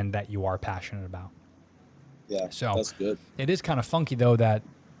and that you are passionate about. Yeah. So that's good. It is kind of funky, though, that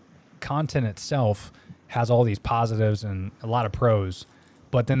content itself has all these positives and a lot of pros,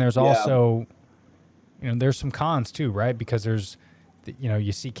 but then there's also, there's some cons too, right? Because there's,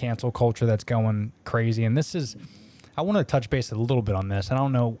 you see cancel culture that's going crazy. And I want to touch base a little bit on this. I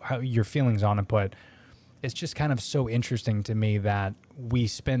don't know how your feelings on it, but it's just kind of so interesting to me that we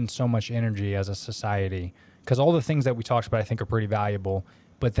spend so much energy as a society, because all the things that we talked about, I think, are pretty valuable,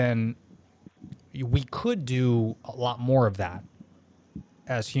 but then we could do a lot more of that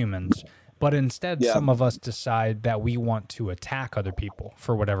as humans, but instead some of us decide that we want to attack other people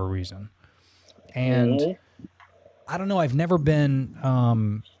for whatever reason. And I don't know. I've never been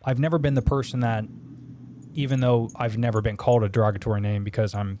the person that, even though I've never been called a derogatory name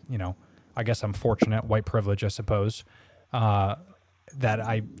because I'm, I guess I'm fortunate, white privilege, I suppose,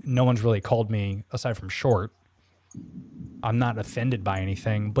 that no one's really called me aside from short. I'm not offended by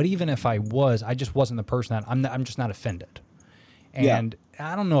anything, but even if I was, I just wasn't the person that I'm just not offended. And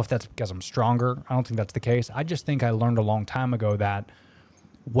I don't know if that's because I'm stronger. I don't think that's the case. I just think I learned a long time ago that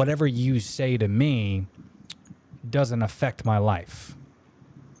whatever you say to me doesn't affect my life.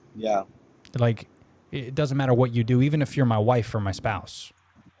 Yeah. Like, it doesn't matter what you do, even if you're my wife or my spouse.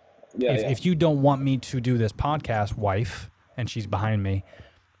 If you don't want me to do this podcast, wife, and she's behind me,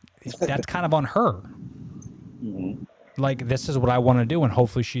 that's kind of on her. Mm-hmm. Like, this is what I want to do, and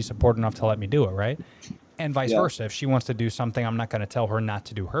hopefully she's supportive enough to let me do it, right? And vice versa. If she wants to do something, I'm not going to tell her not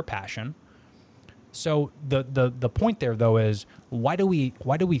to do her passion. So the point there, though, is why do we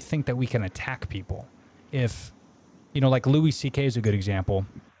think that we can attack people? If, like Louis C.K. is a good example,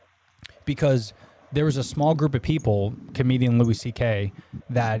 because there was a small group of people, comedian Louis C.K.,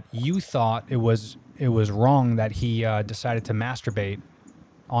 that you thought it was wrong that he decided to masturbate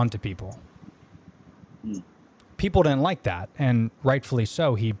onto people. People didn't like that, and rightfully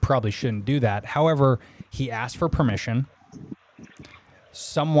so. He probably shouldn't do that. However, he asked for permission.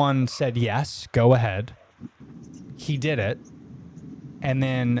 Someone said, yes, go ahead. He did it. And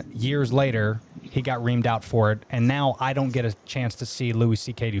then years later, he got reamed out for it. And now I don't get a chance to see Louis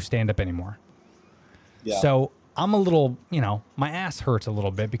C.K. do stand-up anymore. Yeah. So I'm a little, my ass hurts a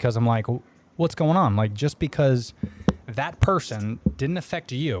little bit because I'm like, what's going on? Like, just because that person didn't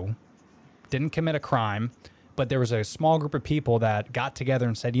affect you, didn't commit a crime, but there was a small group of people that got together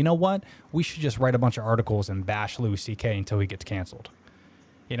and said, you know what? We should just write a bunch of articles and bash Louis C.K. until he gets canceled.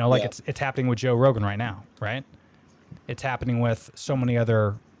 It's happening with Joe Rogan right now, right? It's happening with so many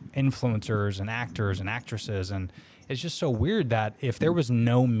other influencers and actors and actresses. And it's just so weird that if there was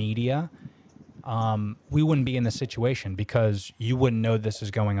no media, we wouldn't be in this situation because you wouldn't know this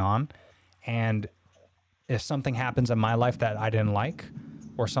is going on. And if something happens in my life that I didn't like,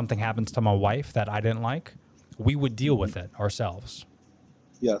 or something happens to my wife that I didn't like, we would deal with it ourselves.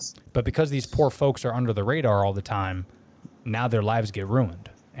 Yes. But because these poor folks are under the radar all the time, now their lives get ruined.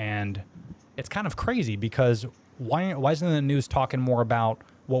 And it's kind of crazy because why isn't the news talking more about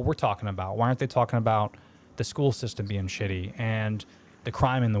what we're talking about? Why aren't they talking about the school system being shitty and the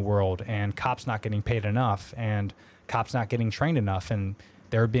crime in the world and cops not getting paid enough and cops not getting trained enough, and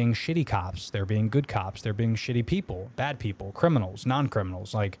there being shitty cops, there being good cops, there being shitty people, bad people, criminals,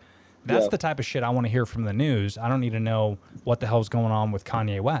 non-criminals. Like, that's the type of shit I want to hear from the news. I don't need to know what the hell's going on with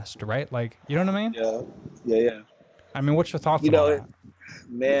Kanye West, right? Like, you know what I mean? Yeah. I mean, what's your thoughts about that?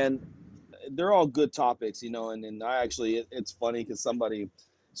 Man, they're all good topics, and I actually, it's funny because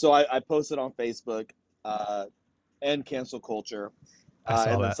so I posted on Facebook, and cancel culture. I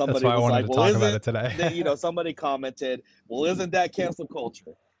saw and that. Somebody That's why I was wanted like, to well, talk about it today. Somebody commented, well, isn't that cancel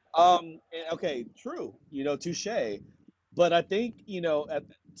culture? Okay, true, touche. But I think,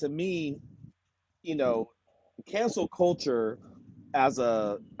 to me, cancel culture as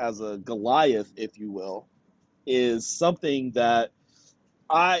a Goliath, if you will, is something that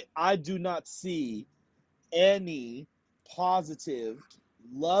I do not see any positive,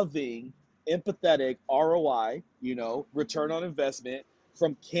 loving, empathetic ROI, return on investment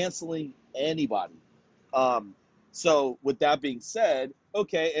from canceling anybody. So with that being said,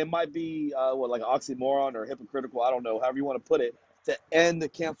 okay, it might be like an oxymoron or hypocritical, I don't know, however you want to put it, to end the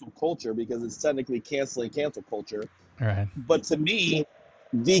cancel culture because it's technically canceling cancel culture. Right. But to me,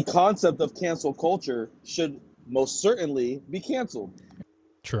 the concept of cancel culture should most certainly be canceled.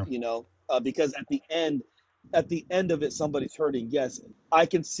 True. Because at the end of it, somebody's hurting. Yes, I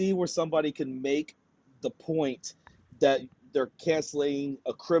can see where somebody can make the point that they're canceling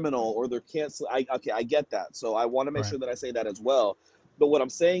a criminal or they're canceling. I get that. So I want to make sure that I say that as well. But what I'm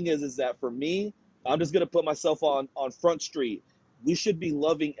saying is that for me, I'm just going to put myself on Front Street. We should be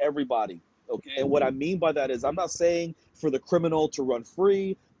loving everybody. Okay. And what I mean by that is I'm not saying for the criminal to run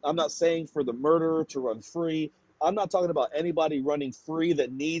free. I'm not saying for the murderer to run free. I'm not talking about anybody running free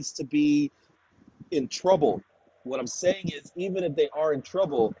that needs to be in trouble. What I'm saying is, even if they are in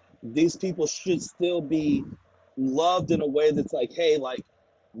trouble, these people should still be loved in a way that's like, hey, like,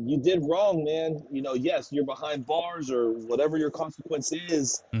 you did wrong, man. Yes, you're behind bars or whatever your consequence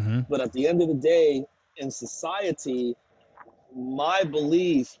is. Mm-hmm. But at the end of the day, in society, my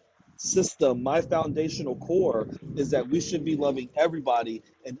belief system, my foundational core is that we should be loving everybody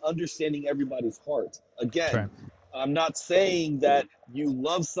and understanding everybody's heart. Again, right. I'm not saying that you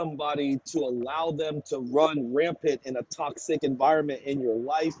love somebody to allow them to run rampant in a toxic environment in your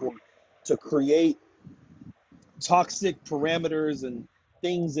life or to create toxic parameters and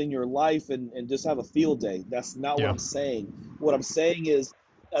things in your life and just have a field day. That's not what Yeah. I'm saying. What I'm saying is,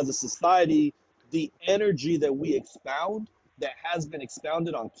 as a society, the energy that we expound, that has been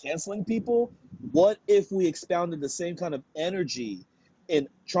expounded on canceling people, what if we expounded the same kind of energy in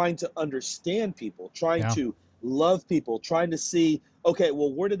trying to understand people, trying Yeah. to love people, trying to see, okay,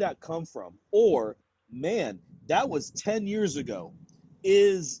 well, where did that come from? Or, man, that was 10 years ago.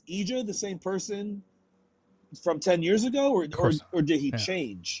 Is EJ the same person from 10 years ago, or Of course. or did he Yeah.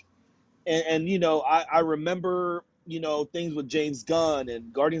 change? And you know, I remember, you know, things with James Gunn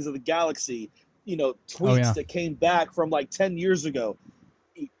and Guardians of the Galaxy, you know, tweets Oh, yeah. that came back from like 10 years ago.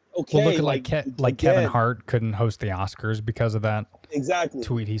 Okay, Well, look at like Kevin again, Hart couldn't host the Oscars because of that exactly,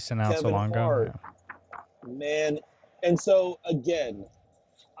 tweet he sent out so Kevin long Hart, ago. man. And so again,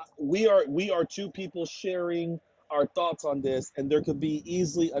 we are two people sharing our thoughts on this, and there could be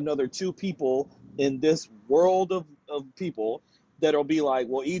easily another two people in this world of people that'll be like,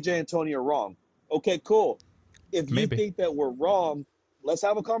 well, EJ and Tony are wrong. Okay, cool. If you Maybe. think that we're wrong, let's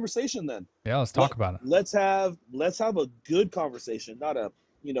have a conversation then. Yeah, let's talk about it. Let's have a good conversation, not a,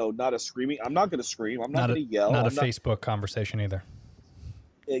 you know, not a screaming. I'm not going to scream. I'm not going to yell. Not a I'm not, Facebook conversation either.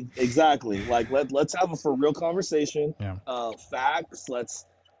 exactly. Like let's have a for real conversation. Yeah. Facts. Let's,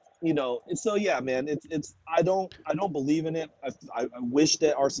 you know. So yeah, man. It's I don't believe in it. I wish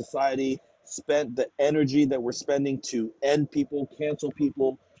that our society spent the energy that we're spending to end people, cancel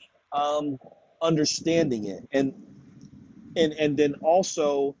people, understanding it, and then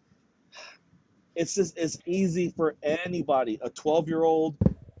also, it's easy for anybody, a 12-year-old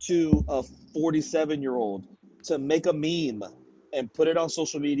to a 47-year-old, to make a meme and put it on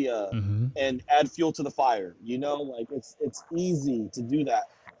social media Mm-hmm. and add fuel to the fire. You know, like it's easy to do that.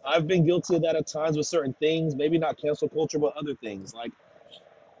 I've been guilty of that at times with certain things, maybe not cancel culture, but other things. Like,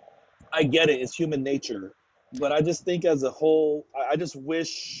 I get it, it's human nature, but I just think as a whole, I just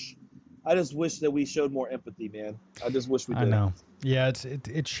wish that we showed more empathy, man. I just wish we did. I know. Yeah, it's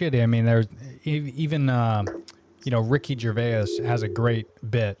shitty. I mean, there's even you know, Ricky Gervais has a great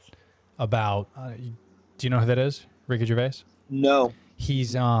bit about. Do you know who that is? Ricky Gervais. No.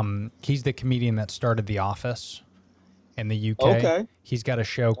 He's the comedian that started The Office in the UK. Okay. He's got a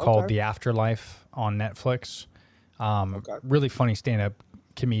show called Okay. The Afterlife on Netflix. Okay. Really funny stand-up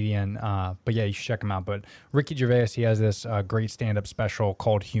comedian. But yeah, you should check him out. But Ricky Gervais, he has this great stand-up special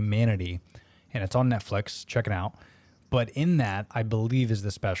called Humanity, and it's on Netflix. Check it out. But in that, I believe is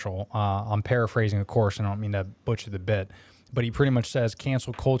the special. I'm paraphrasing, of course, and I don't mean to butcher the bit. But he pretty much says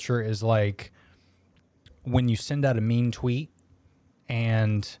cancel culture is like when you send out a mean tweet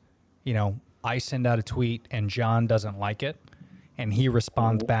and, you know, I send out a tweet and John doesn't like it, and he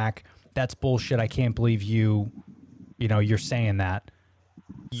responds back, "That's bullshit. I can't believe you know, you're saying that.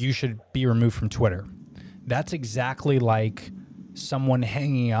 You should be removed from Twitter." That's exactly like someone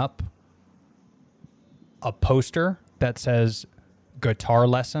hanging up a poster that says guitar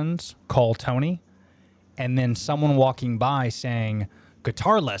lessons, call Tony, and then someone walking by saying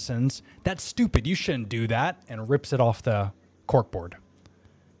guitar lessons, that's stupid, you shouldn't do that, and rips it off the corkboard.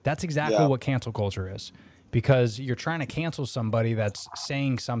 That's exactly Yeah. what cancel culture is, because you're trying to cancel somebody that's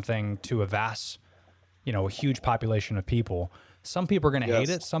saying something to a vast, you know, a huge population of people. Some people are going to hate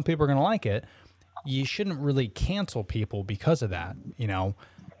Yes. it. Some people are going to like it. You shouldn't really cancel people because of that, you know,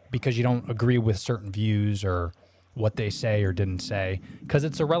 because you don't agree with certain views or what they say or didn't say, because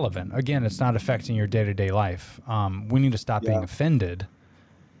it's irrelevant. Again, it's not affecting your day-to-day life. We need to stop being Yeah. offended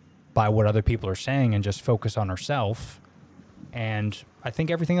by what other people are saying and just focus on ourselves. And I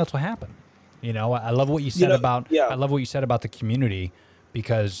think everything else will happen. You know, I love what you said know, about, yeah. I love what you said about the community,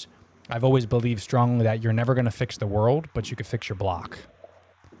 because I've always believed strongly that you're never going to fix the world, but you can fix your block.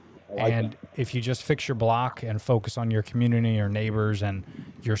 like And if you just fix your block and focus on your community, your neighbors, and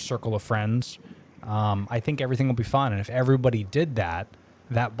your circle of friends, I think everything will be fine. And if everybody did that,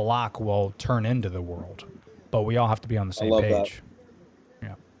 that block will turn into the world. But we all have to be on the same love that. page.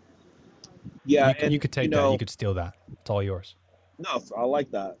 Yeah. Yeah, You could and, take you that. know, You could steal that. It's all yours. No, I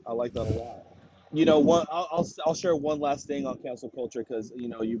like that. I like that a lot. You know, I'll share one last thing on cancel culture, because you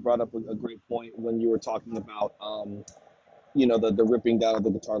know you brought up a great point when you were talking about you know, the ripping down of the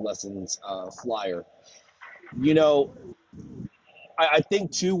guitar lessons flyer. You know, I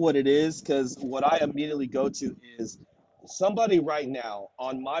think too what it is, because what I immediately go to is somebody right now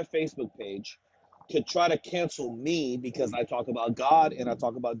on my Facebook page could try to cancel me because I talk about God and I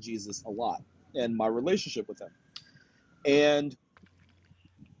talk about Jesus a lot and my relationship with him. And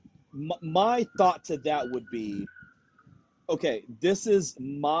my thought to that would be, okay, this is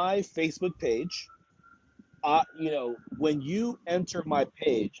my Facebook page. You know, when you enter my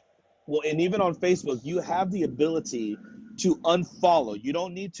page, Well, and even on Facebook, you have the ability to unfollow. You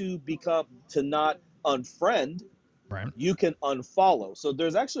don't need to not unfriend. Right. You can unfollow. So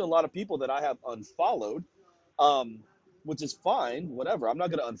there's actually a lot of people that I have unfollowed, which is fine, whatever. I'm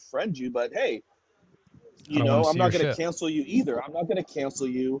not going to unfriend you, but hey, don't wanna I'm see not your going to shit. cancel you either. I'm not going to cancel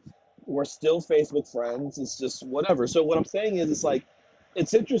you. We're still Facebook friends. It's just whatever. So what I'm saying is, it's like,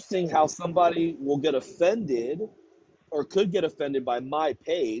 it's interesting how somebody will get offended or could get offended by my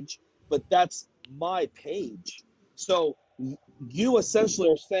page, but that's my page. So you essentially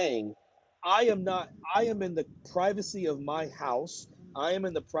are saying, I am in the privacy of my house. I am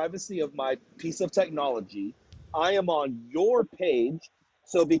in the privacy of my piece of technology. I am on your page.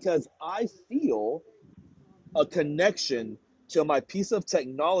 So because I feel a connection to my piece of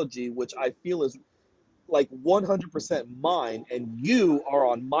technology, which I feel is like 100% mine, and you are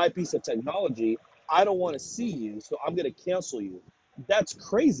on my piece of technology, I don't want to see you, so I'm going to cancel you. That's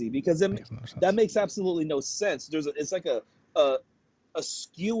crazy, because Makes no sense. that makes absolutely no sense. It's like a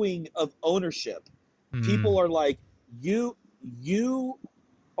skewing of ownership. People are like, you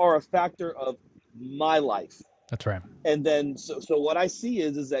are a factor of my life. That's right. And then so what I see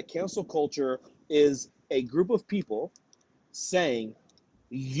is that cancel culture is a group of people saying,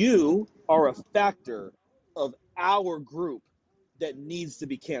 you are a factor of our group that needs to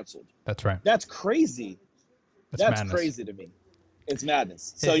be canceled. That's right. That's crazy. That's madness. crazy to me. It's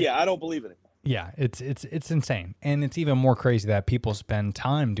madness. So yeah, I don't believe in it. Yeah, it's insane. And it's even more crazy that people spend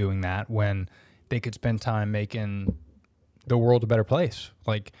time doing that when they could spend time making the world a better place.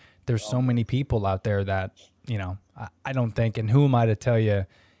 Like, there's so many people out there that, you know, I don't think, and who am I to tell you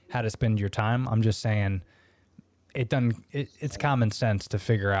how to spend your time? I'm just saying it's common sense to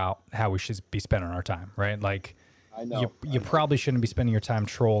figure out how we should be spending our time, right? Like, I know. you probably shouldn't be spending your time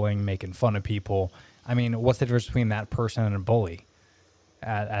trolling, making fun of people. I mean, what's the difference between that person and a bully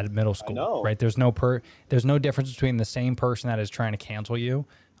at middle school, right? There's no difference between the same person that is trying to cancel you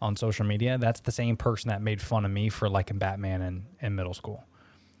on social media. That's the same person that made fun of me for liking Batman in middle school.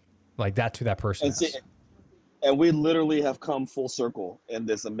 Like, that's who that person is. And we literally have come full circle in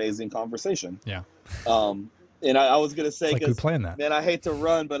this amazing conversation. Yeah. And I was gonna say, It's like we planned that. man, I hate to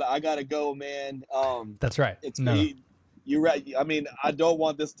run, but I gotta go, man. That's right. You're right. I mean, I don't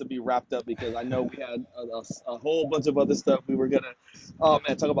want this to be wrapped up, because I know we had a whole bunch of other stuff we were gonna,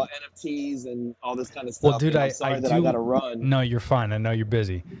 talk about NFTs and all this kind of stuff. Well, dude, I'm sorry that I gotta run. No, you're fine. I know you're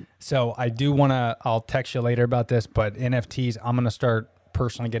busy. So I do want to, I'll text you later about this, but NFTs, I'm going to start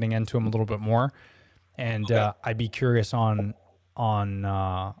personally getting into them a little bit more. And I'd be curious on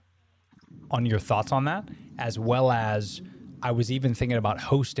your thoughts on that, as well as I was even thinking about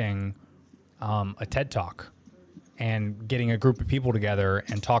hosting a TED Talk and getting a group of people together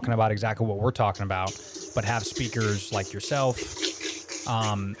and talking about exactly what we're talking about, but have speakers like yourself,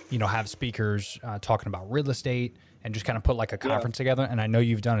 have speakers talking about real estate, and just kind of put like a conference together. And I know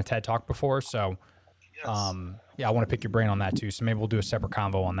you've done a TED Talk before, so I want to pick your brain on that too. So maybe we'll do a separate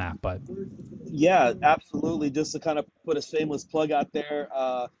convo on that. But yeah, absolutely. Just to kind of put a shameless plug out there,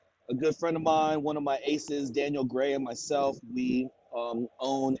 a good friend of mine, one of my aces, Daniel Gray, and myself, we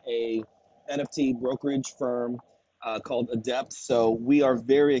own a NFT brokerage firm called Adept. So we are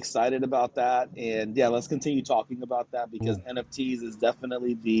very excited about that. And yeah, let's continue talking about that, because NFTs is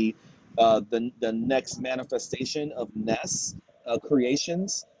definitely the next manifestation of Ness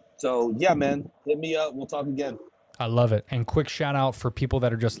creations. So yeah, man, hit me up. We'll talk again. I love it. And quick shout out for people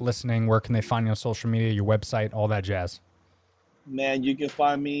that are just listening. Where can they find you on social media, your website, all that jazz? Man, you can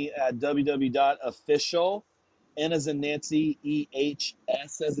find me at www.official, N as in Nancy,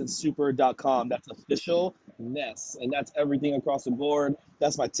 EHS as in super.com. That's official Ness. And that's everything across the board.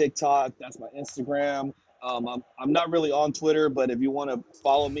 That's my TikTok. That's my Instagram. I'm not really on Twitter, but if you want to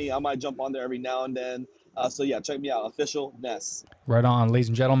follow me, I might jump on there every now and then. So yeah, check me out, official Ness. Right on, ladies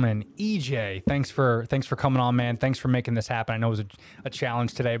and gentlemen. EJ, thanks for coming on, man. Thanks for making this happen. I know it was a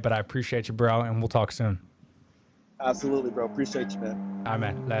challenge today, but I appreciate you, bro, and we'll talk soon. Absolutely, bro. Appreciate you, man. All right,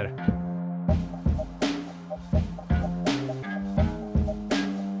 man. Later.